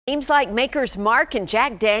Seems like Maker's Mark and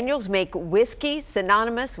Jack Daniels make whiskey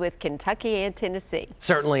synonymous with Kentucky and Tennessee.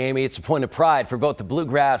 Certainly, Amy, it's a point of pride for both the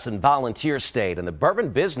bluegrass and volunteer state, and the bourbon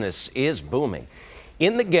business is booming.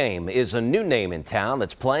 In the game is a new name in town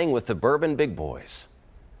that's playing with the bourbon big boys.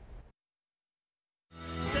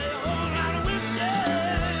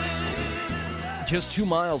 Just 2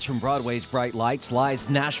 miles from Broadway's bright lights lies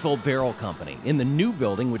Nashville Barrel Company. In the new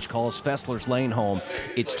building, which calls Fessler's Lane home,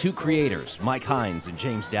 it's two creators, Mike Hines and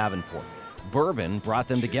James Davenport. Bourbon brought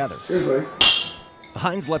them together.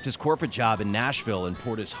 Hines left his corporate job in Nashville and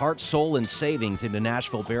poured his heart, soul, and savings into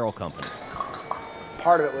Nashville Barrel Company.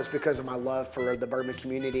 Part of it was because of my love for the bourbon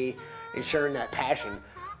community and sharing that passion.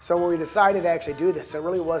 So when we decided to actually do this, it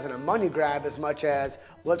really wasn't a money grab as much as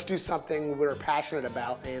let's do something we're passionate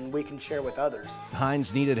about and we can share with others.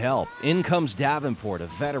 Hines needed help. In comes Davenport, a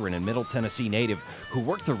veteran and Middle Tennessee native who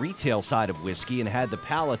worked the retail side of whiskey and had the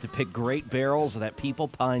palate to pick great barrels that people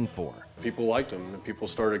pine for. People liked them, and people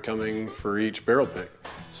started coming for each barrel pick.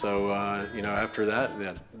 So, after that,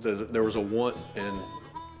 there was a want, and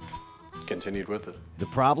continued with it. The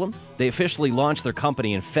problem? They officially launched their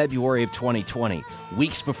company in February of 2020,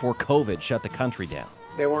 weeks before COVID shut the country down.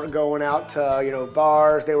 They weren't going out to,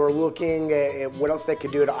 bars. They were looking at what else they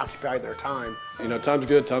could do to occupy their time. Times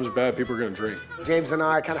good, times bad, people are going to drink. James and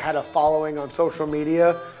I kind of had a following on social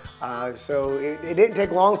media, so it didn't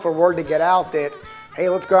take long for word to get out that, hey,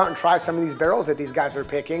 let's go out and try some of these barrels that these guys are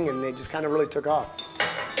picking, and it just kind of really took off.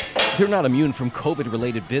 They're not immune from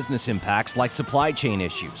COVID-related business impacts like supply chain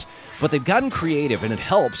issues, but they've gotten creative, and it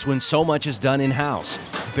helps when so much is done in-house.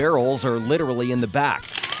 Barrels are literally in the back.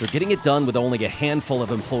 They're getting it done with only a handful of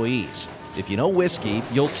employees. If you know whiskey,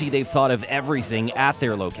 you'll see they've thought of everything at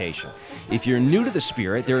their location. If you're new to the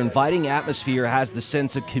spirit, their inviting atmosphere has the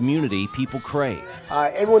sense of community people crave.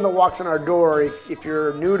 Everyone that walks in our door, if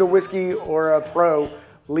you're new to whiskey or a pro,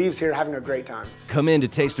 leaves here having a great time. Come in to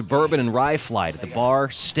taste a bourbon and rye flight at the bar,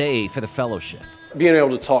 stay for the fellowship. Being able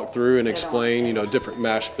to talk through and explain, different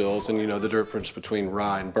mash bills and, the difference between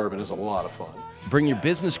rye and bourbon is a lot of fun. Bring your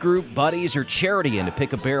business group, buddies, or charity in to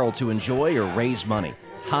pick a barrel to enjoy or raise money.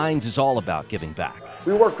 Hines is all about giving back.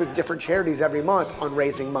 We work with different charities every month on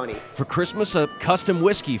raising money. For Christmas, a custom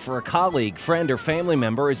whiskey for a colleague, friend, or family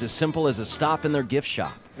member is as simple as a stop in their gift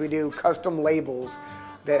shop. We do custom labels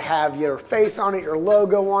that have your face on it, your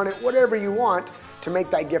logo on it, whatever you want to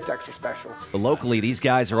make that gift extra special. Locally, these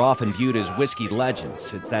guys are often viewed as whiskey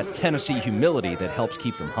legends. It's that Tennessee humility that helps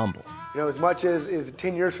keep them humble. As much as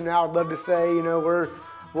 10 years from now, I'd love to say, we're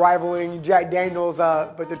rivaling Jack Daniels,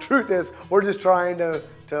 but the truth is we're just trying to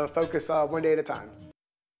focus one day at a time.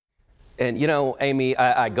 And Amy,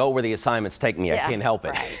 I go where the assignments take me. Yeah, I can't help it.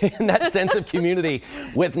 right. And that sense of community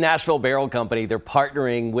with Nashville Barrel Company, they're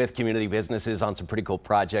partnering with community businesses on some pretty cool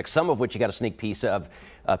projects, some of which you got a sneak peek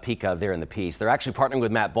of there in the piece. They're actually partnering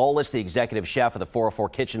with Matt Bolus, the executive chef of the 404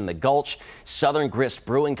 Kitchen in the Gulch, Southern Grist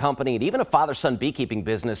Brewing Company, and even a father-son beekeeping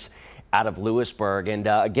business out of Lewisburg. And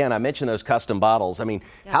again, I mentioned those custom bottles. I mean,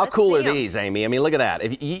 how cool are these, Amy? I mean, look at that.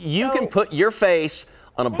 If you can put your face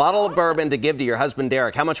on a bottle of bourbon to give to your husband,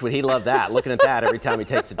 Derek, how much would he love that, looking at that every time he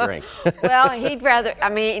takes a drink? Well, he'd rather,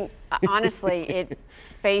 honestly,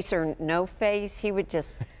 face or no face, he would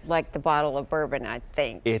just like the bottle of bourbon, I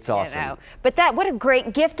think. It's awesome. But what a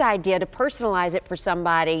great gift idea to personalize it for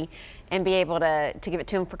somebody and be able to give it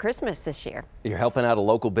to him for Christmas this year. You're helping out a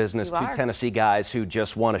local business, You two are. Tennessee guys who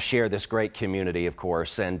just want to share this great community, of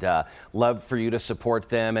course, and love for you to support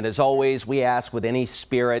them. And as always, we ask with any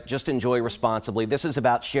spirit, just enjoy responsibly. This is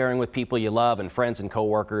about sharing with people you love and friends and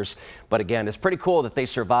coworkers. But again, it's pretty cool that they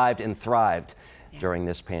survived and thrived during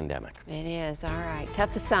this pandemic. It is, all right.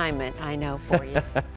 Tough assignment, I know, for you.